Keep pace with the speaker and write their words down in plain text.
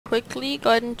quickly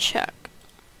go ahead and check.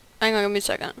 Hang on, give me a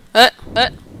second.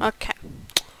 Okay.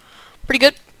 Pretty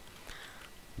good.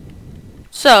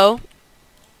 So,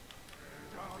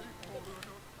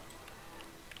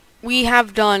 we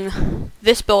have done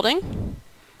this building.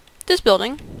 This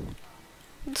building.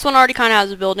 This one already kind of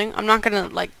has a building. I'm not gonna,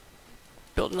 like,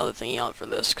 build another thingy out for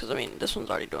this, because, I mean, this one's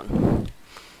already done.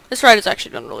 This ride is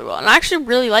actually done really well. And I actually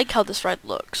really like how this ride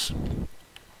looks.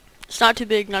 It's not too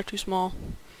big, not too small.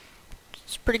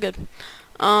 It's pretty good.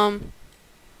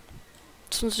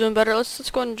 This one's doing better.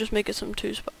 Let's go ahead and just make it some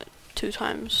two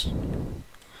times.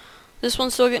 This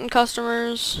one's still getting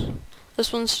customers.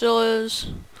 This one still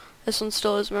is. This one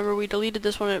still is. Remember, we deleted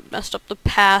this one. It messed up the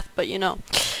path, but you know,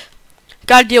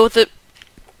 gotta deal with it.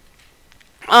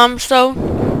 So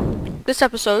this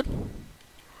episode,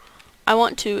 I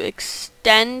want to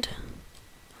extend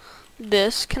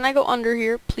this. Can I go under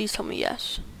here? Please tell me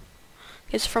yes.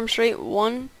 It's from straight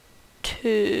 1,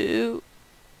 2,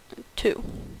 2.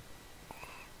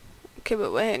 Okay,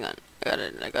 but wait, hang on.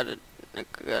 I gotta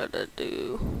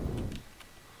do.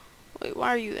 Wait, why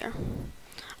are you there?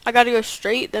 I gotta go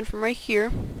straight, then from right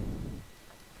here.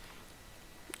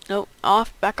 Nope,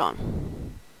 off, back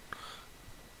on.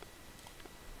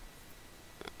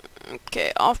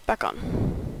 Okay, off, back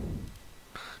on.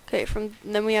 Okay,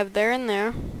 then we have there and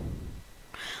there.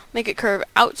 Make it curve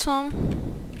out some.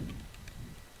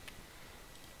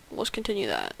 Let's continue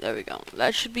that. There we go.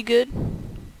 That should be good.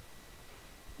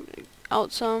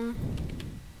 Out some.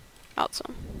 Out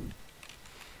some.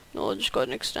 We'll just go ahead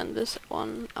and extend this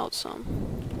one out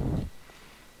some.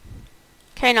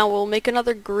 Okay, now we'll make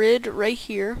another grid right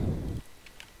here.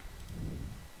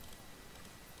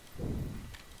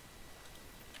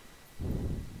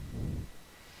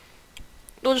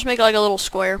 We'll just make it like a little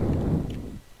square.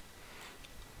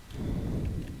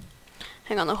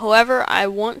 Hang on, however, I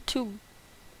want to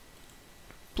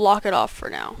block it off for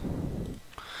now.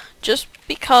 Just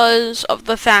because of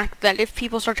the fact that if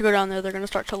people start to go down there, they're going to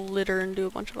start to litter and do a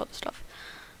bunch of other stuff.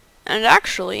 And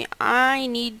actually, I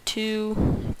need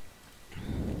to...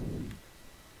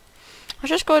 Let's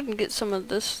just go ahead and get some of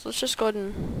this. Let's just go ahead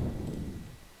and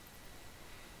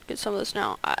get some of this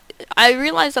now. I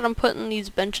realize that I'm putting these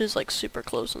benches like super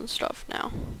close and stuff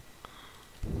now.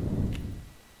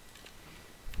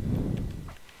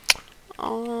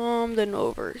 Then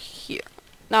over here.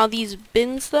 Now these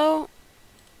bins though,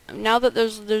 now that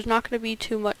there's not going to be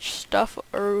too much stuff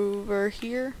over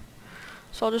here,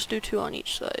 so I'll just do 2 on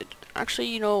each side. Actually,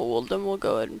 you know, then we'll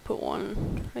go ahead and put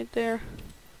one right there,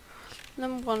 and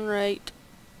then one right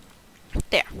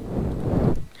there.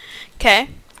 Okay.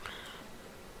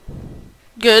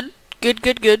 Good. We're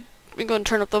going to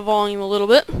turn up the volume a little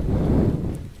bit.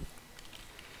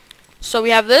 So we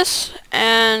have this,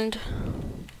 and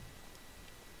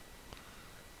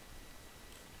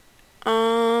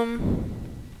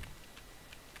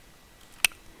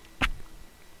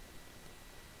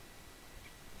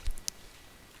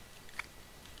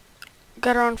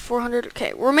got around 400.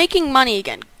 Okay, we're making money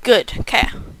again. Good. Okay.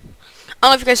 I don't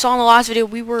know if you guys saw in the last video,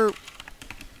 we were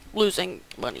losing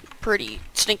money pretty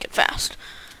stinking fast.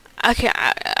 Okay,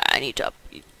 I need to up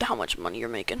how much money you're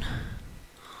making.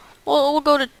 Well, we'll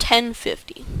go to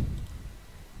 1050.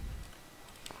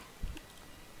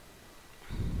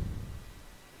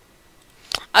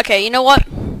 Okay, you know what?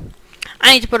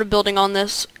 I need to put a building on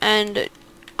this, and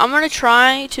I'm going to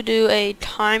try to do a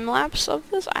time lapse of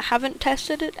this. I haven't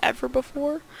tested it ever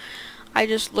before. I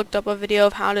just looked up a video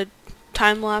of how to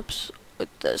time lapse with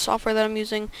the software that I'm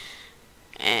using,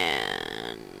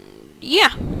 and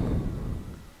yeah.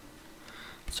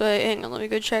 So hang on, let me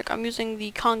go check. I'm using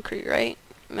the concrete, right?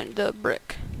 I meant the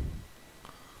brick.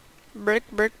 Brick.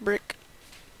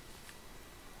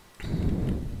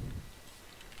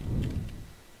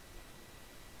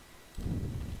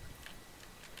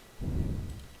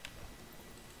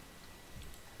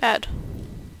 Bad.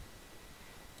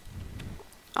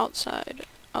 Outside.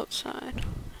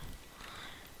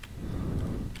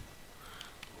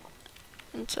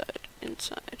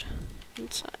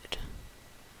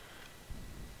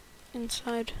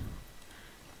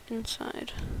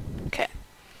 Inside. Okay.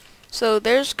 So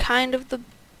there's kind of the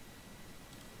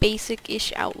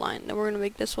basic-ish outline. Then we're gonna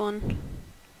make this one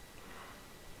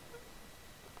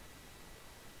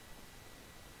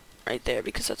right there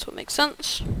because that's what makes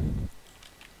sense.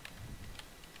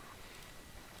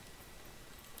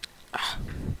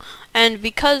 And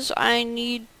because I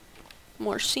need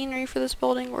more scenery for this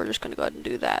building, we're just gonna go ahead and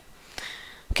do that.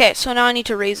 Okay, so now I need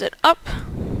to raise it up.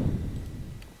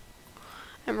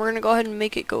 And we're gonna go ahead and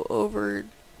make it go over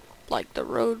like the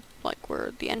road, like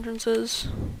where the entrance is.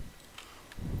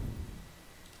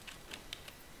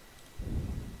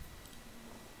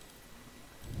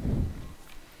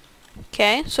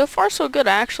 Okay, so far so good.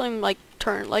 I actually am like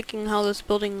liking how this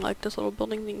building, like this little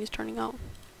building thing is turning out.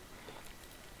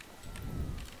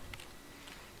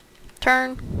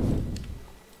 Turn.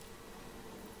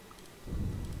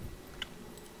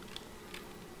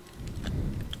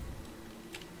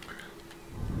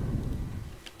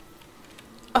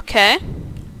 Okay.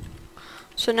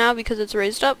 So now because it's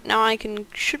raised up, now I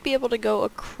should be able to go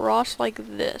across like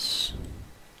this.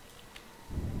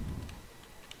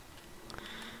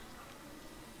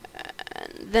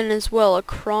 And then as well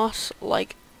across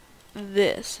like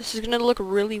this. This is gonna look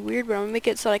really weird, but I'm gonna make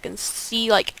it so I can see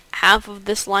like half of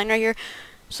this line right here,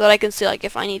 so that I can see like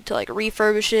if I need to like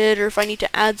refurbish it or if I need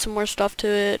to add some more stuff to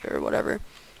it or whatever.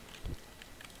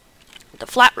 The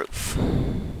flat roof.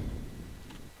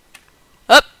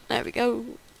 Up, there we go.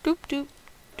 Doop doop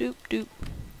doop doop.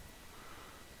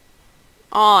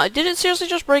 Aw, did it seriously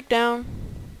just break down?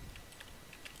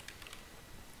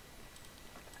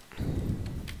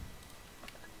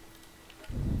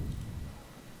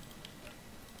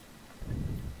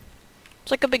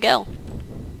 It's like a big L.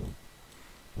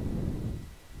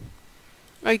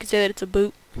 Or you could say that it's a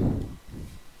boot.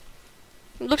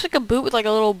 It looks like a boot with like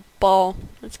a little ball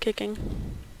that's kicking.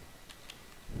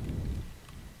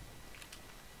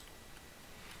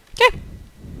 Okay.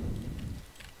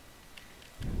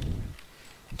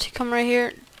 So you come right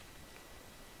here.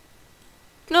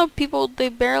 No, people, they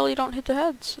barely don't hit their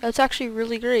heads. That's actually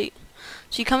really great.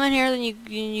 So you come in here, then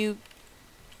you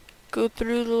go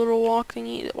through the little walk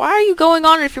thingy. Why are you going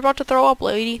on it if you're about to throw up,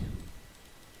 lady?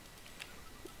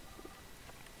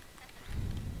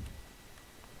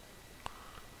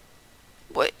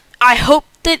 Wait, I hope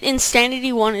that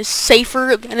Insanity 1 is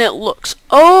safer than it looks.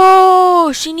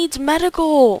 Oh, she needs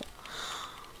medical.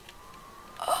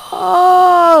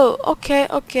 Oh, okay,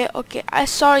 okay, okay. I'm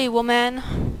sorry,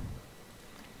 woman.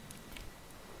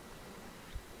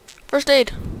 First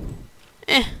aid.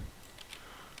 Eh.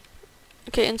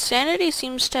 Okay, Insanity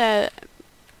seems to,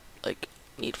 like,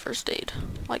 need first aid.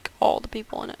 Like, all the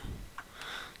people in it.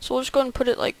 So we'll just go ahead and put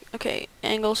it, like, okay,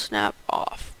 angle snap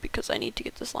off, because I need to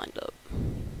get this lined up.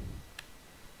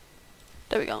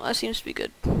 There we go, that seems to be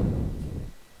good.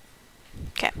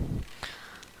 Okay.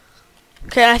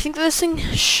 Okay, I think this thing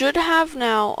should have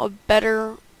now a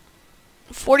better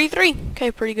 43.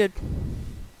 Okay, pretty good.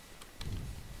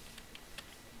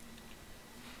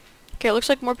 Okay, it looks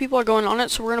like more people are going on it,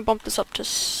 so we're gonna bump this up to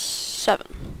 7.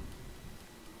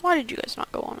 Why did you guys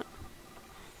not go on it?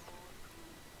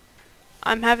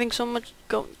 I'm having so much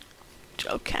go.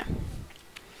 Okay.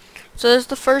 So there's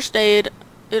the first aid.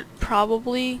 It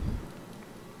probably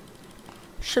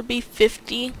should be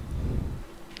 50.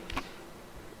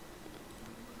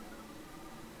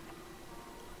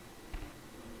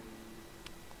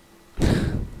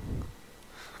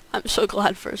 I'm so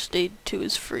glad first aid 2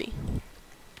 is free.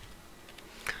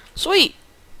 Sweet.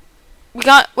 We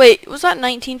got, wait, was that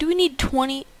 19? Do we need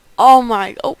 20? Oh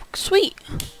my, oh, sweet.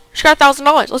 She got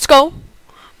 $1,000. Let's go.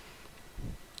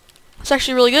 It's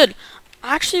actually really good.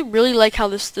 I actually really like how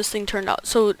this thing turned out.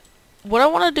 So, what I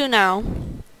want to do now...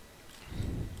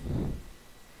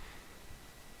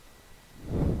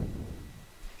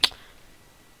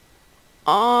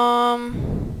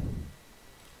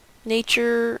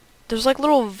 Nature... There's like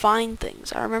little vine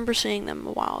things. I remember seeing them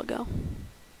a while ago.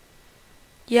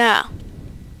 Yeah.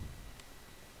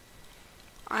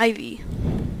 Ivy.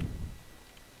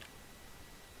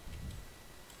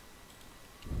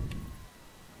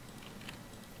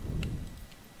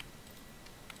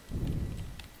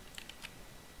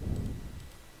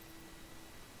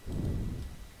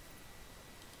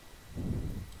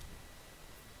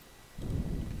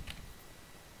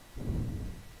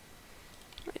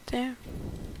 Right there.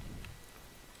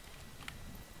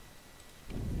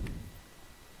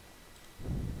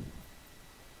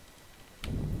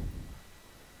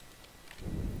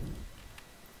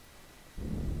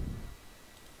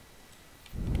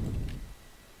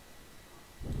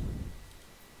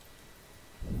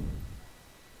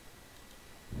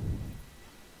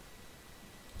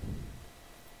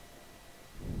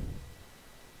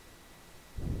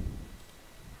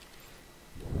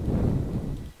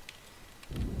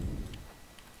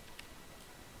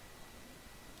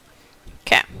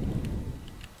 Okay.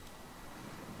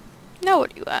 Now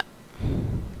what are you at?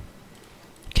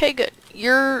 Okay, good.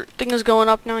 Your thing is going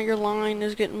up now. Your line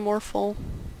is getting more full.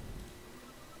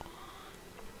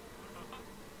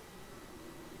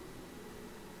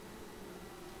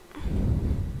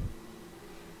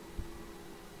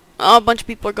 Oh, a bunch of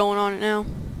people are going on it now.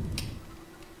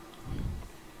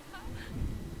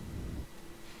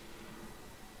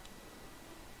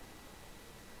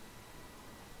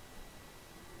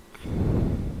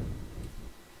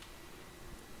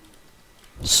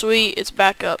 Sweet, it's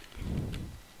back up.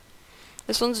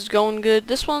 This one's going good.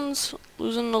 This one's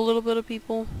losing a little bit of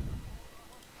people,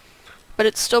 but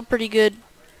it's still pretty good.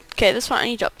 Okay, this one I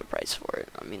need to up the price for it.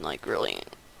 I mean, like, really.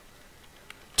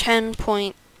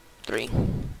 10.3.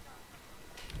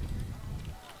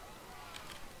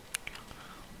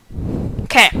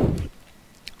 Okay.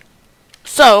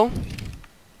 So,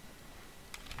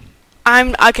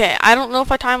 okay, I don't know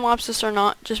if I time-lapsed this or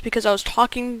not, just because I was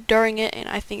talking during it, and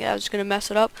I think I was going to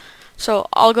mess it up. So,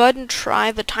 I'll go ahead and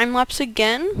try the time-lapse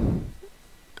again.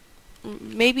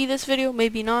 Maybe this video,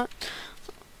 maybe not.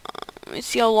 Let me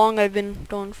see how long I've been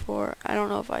going for. I don't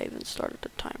know if I even started the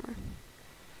timer.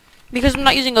 Because I'm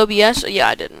not using OBS, yeah,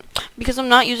 I didn't. Because I'm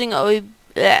not using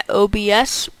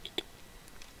OBS,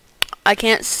 I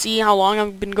can't see how long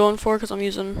I've been going for because I'm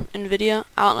using NVIDIA.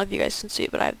 I don't know if you guys can see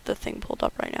it, but I have the thing pulled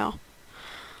up right now.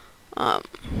 I'll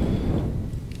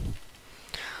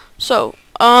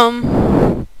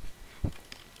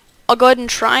go ahead and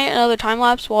try another time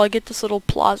lapse while I get this little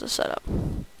plaza set up.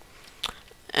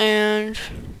 And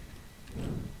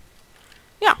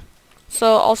yeah,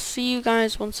 so I'll see you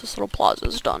guys once this little plaza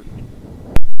is done.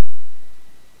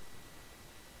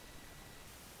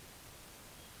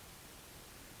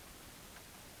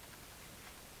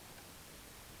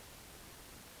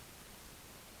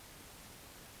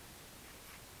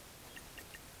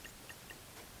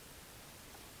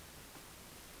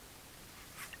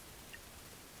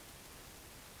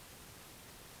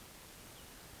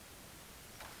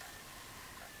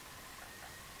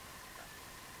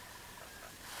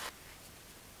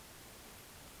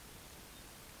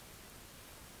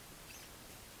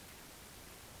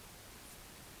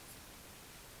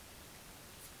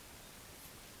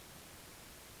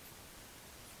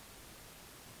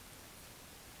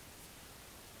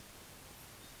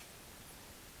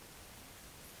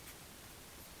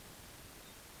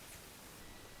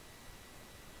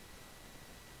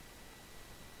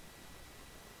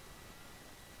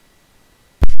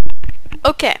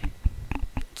 Okay,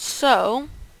 so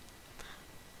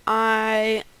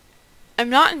I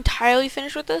am not entirely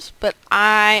finished with this, but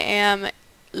I am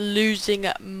losing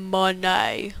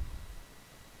money.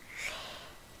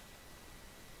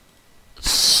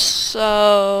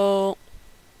 So,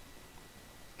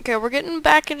 okay, we're getting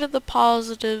back into the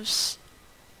positives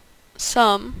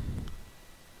some.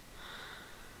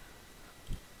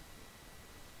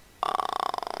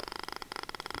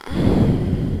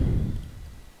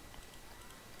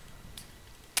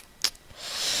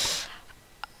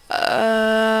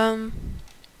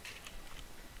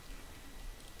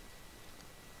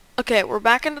 Okay, we're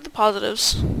back into the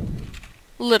positives.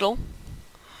 Little.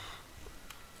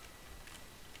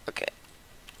 Okay.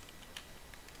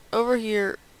 Over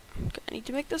here. Okay, I need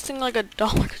to make this thing like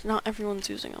 $1 because not everyone's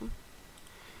using them.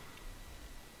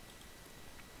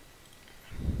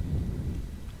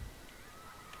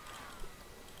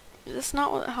 Is this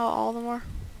not what, how all of them are?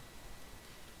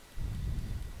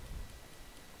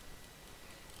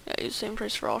 Yeah, use the same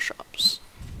price for all shops.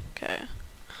 Okay.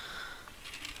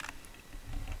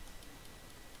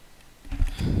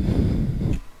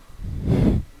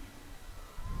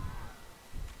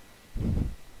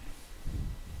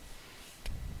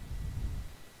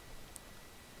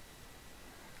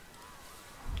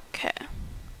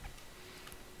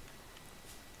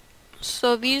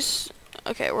 So these,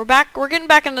 okay, we're getting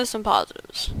back into some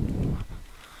positives.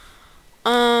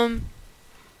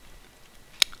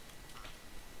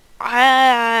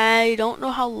 I don't know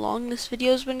how long this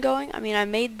video's been going. I mean, I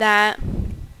made that.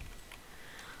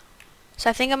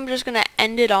 So I think I'm just gonna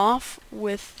end it off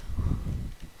with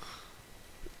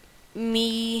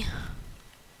me,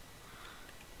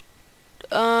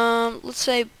 let's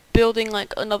say building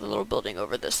like another little building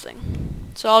over this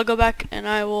thing. So I'll go back and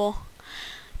I will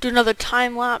do another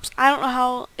time lapse. I don't know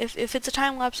how, if it's a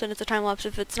time lapse, then it's a time lapse.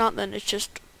 If it's not, then it's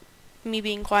just me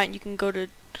being quiet, and you can go to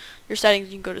your settings,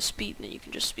 you can go to speed, and then you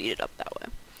can just speed it up that way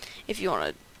if you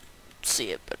want to see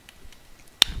it, but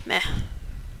meh.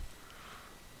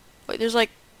 Wait, there's like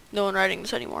no one writing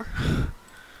this anymore.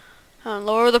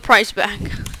 Lower the price back.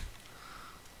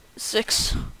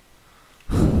 6.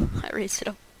 I raised it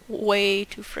up way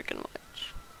too freaking much.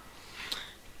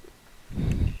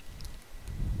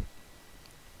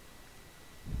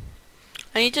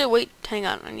 I need to wait, hang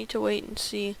on, I need to wait and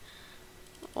see.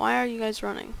 Why are you guys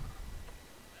running?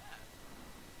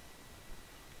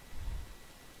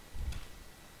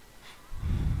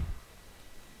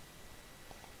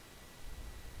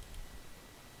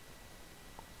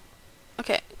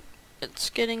 Okay, it's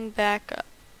getting back up.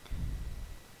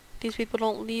 These people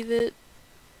don't leave it.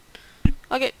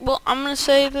 Okay, well, I'm gonna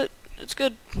say that it's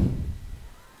good.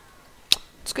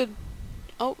 It's good.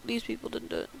 Oh, these people didn't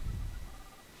do it.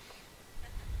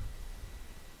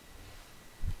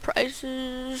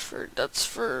 Prices for, that's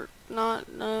for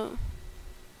not, no.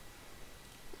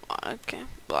 Okay,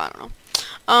 well, I don't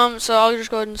know. So I'll just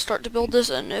go ahead and start to build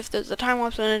this, and if there's a time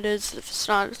lapse, then it is. If it's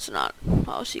not, it's not.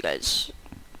 I'll see you guys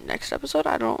next episode.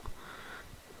 I don't.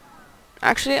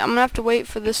 Actually, I'm gonna have to wait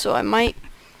for this, so I might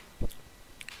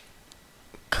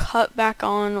cut back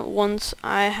on once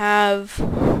I have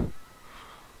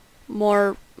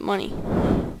more money.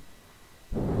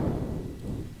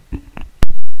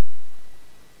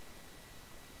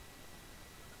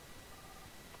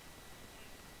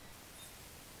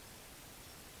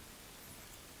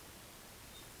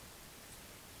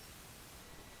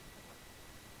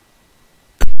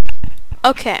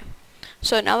 Okay,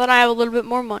 so now that I have a little bit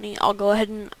more money, I'll go ahead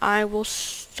and I will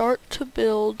start to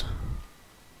build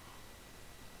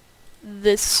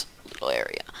this little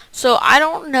area. So I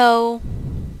don't know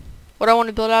what I want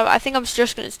to build out of. I think I'm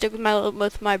just gonna stick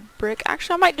with my brick.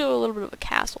 Actually, I might do a little bit of a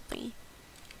castle thingy.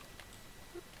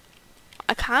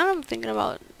 I kind of am thinking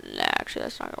about. Nah, actually,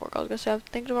 that's not gonna work. I was gonna say I'm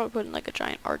thinking about putting like a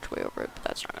giant archway over it, but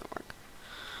that's not gonna work.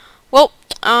 Well,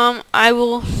 I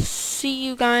will see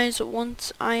you guys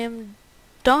once I am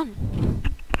done.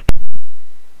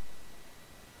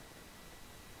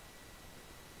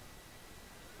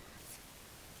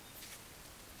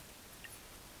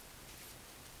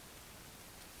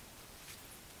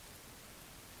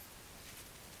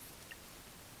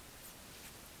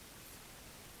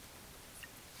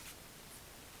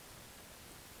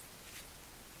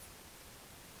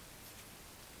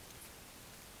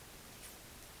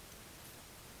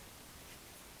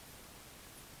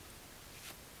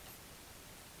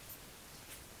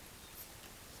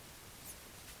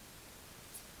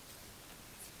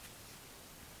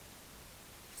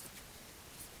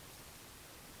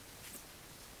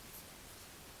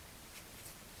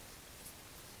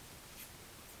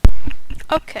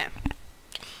 Okay,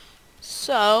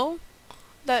 so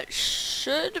that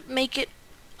should make it.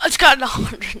 It's got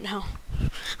 100 now.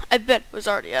 I bet it was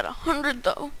already at 100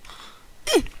 though.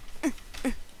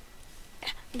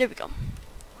 There we go.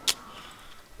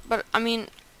 But I mean,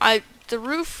 the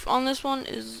roof on this one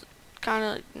is kind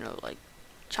of, you know, like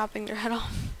chopping their head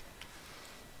off.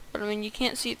 But I mean, you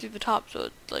can't see it through the top, so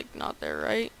it's like not there,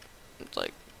 right? It's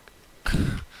like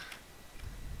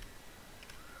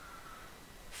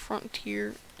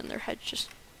frontier, and their head's just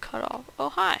cut off. Oh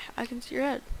hi, I can see your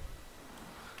head.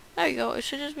 There you go. It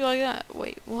should just be like that.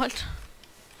 Wait, what?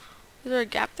 Is there a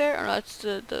gap there? Or no, that's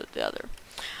the other.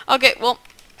 Okay, well,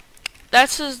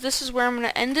 this is where I'm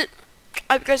gonna end it.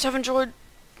 I hope you guys have enjoyed.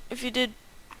 If you did,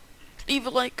 leave a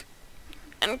like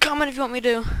and comment if you want me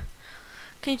to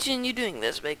continue doing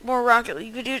this. Make more Rocket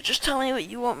League videos. Just tell me what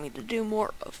you want me to do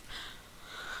more of.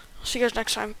 See you guys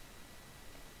next time.